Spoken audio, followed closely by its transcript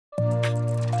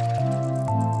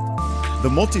The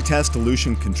multitask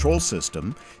dilution control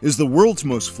system is the world's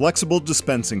most flexible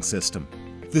dispensing system.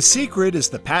 The secret is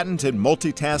the patented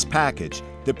multitask package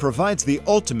that provides the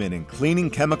ultimate in cleaning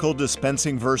chemical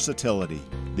dispensing versatility.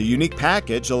 The unique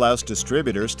package allows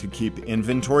distributors to keep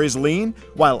inventories lean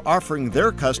while offering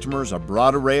their customers a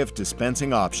broad array of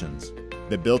dispensing options.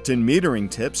 The built-in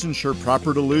metering tips ensure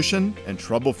proper dilution and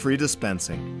trouble-free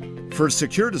dispensing. For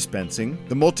secure dispensing,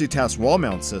 the multitask wall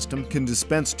mount system can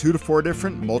dispense 2 to 4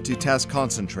 different multitask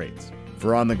concentrates.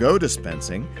 For on-the-go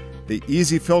dispensing, the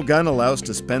Easy Fill gun allows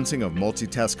dispensing of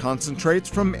multitask concentrates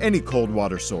from any cold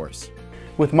water source.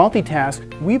 With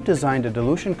Multitask, we've designed a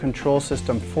dilution control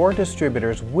system for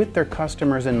distributors with their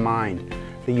customers in mind.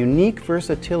 The unique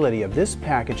versatility of this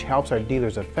package helps our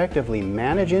dealers effectively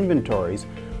manage inventories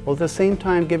while at the same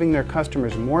time giving their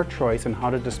customers more choice in how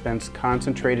to dispense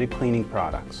concentrated cleaning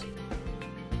products.